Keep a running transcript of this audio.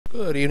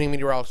Good evening,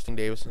 meteorologist Dean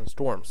Davison,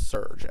 Storm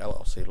Surge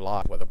LLC,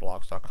 live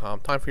weatherblogs.com.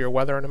 Time for your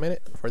weather in a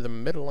minute for the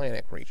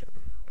Mid-Atlantic region.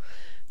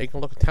 Taking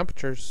a look at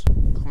temperatures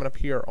coming up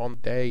here on the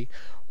day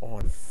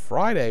on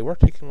Friday. We're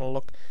taking a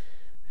look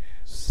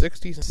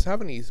 60s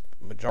and 70s.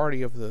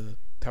 Majority of the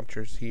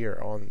temperatures here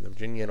on the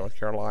Virginia, North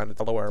Carolina,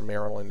 Delaware,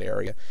 Maryland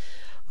area,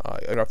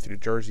 up to the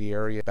Jersey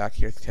area, back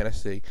here to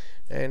Tennessee,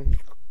 and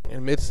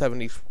in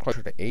mid-70s,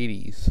 closer to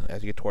 80s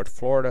as you get toward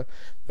Florida.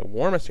 The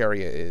warmest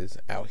area is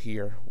out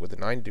here with the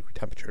 90-degree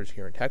temperatures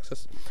here in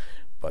Texas,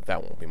 but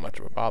that won't be much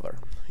of a bother.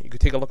 You could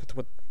take a look at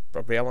what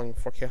prevailing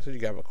forecast is.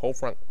 You have a cold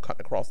front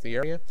cutting across the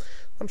area.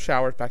 Some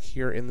showers back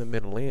here in the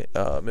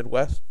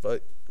Midwest,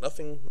 but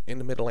nothing in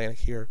the Mid-Atlantic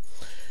here.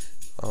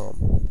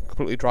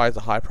 Completely dry as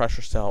the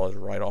high-pressure cell is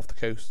right off the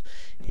coast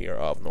here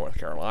of North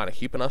Carolina,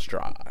 keeping us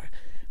dry.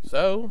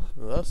 So,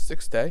 the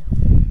sixth day.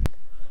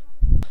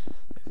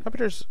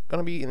 Temperature's going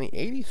to be in the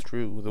 80s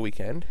through the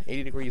weekend.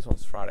 80 degrees on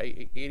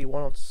Friday,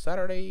 81 on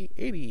Saturday,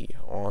 80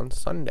 on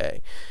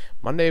Sunday.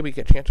 Monday we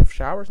get a chance of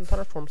showers and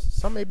thunderstorms.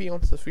 Some may be on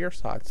the severe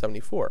side,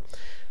 74.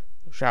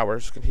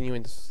 Showers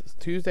continuing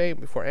Tuesday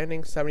before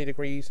ending, 70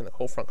 degrees, and the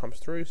cold front comes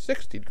through,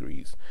 60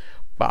 degrees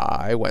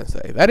by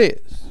Wednesday. That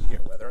is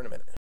your weather in a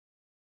minute.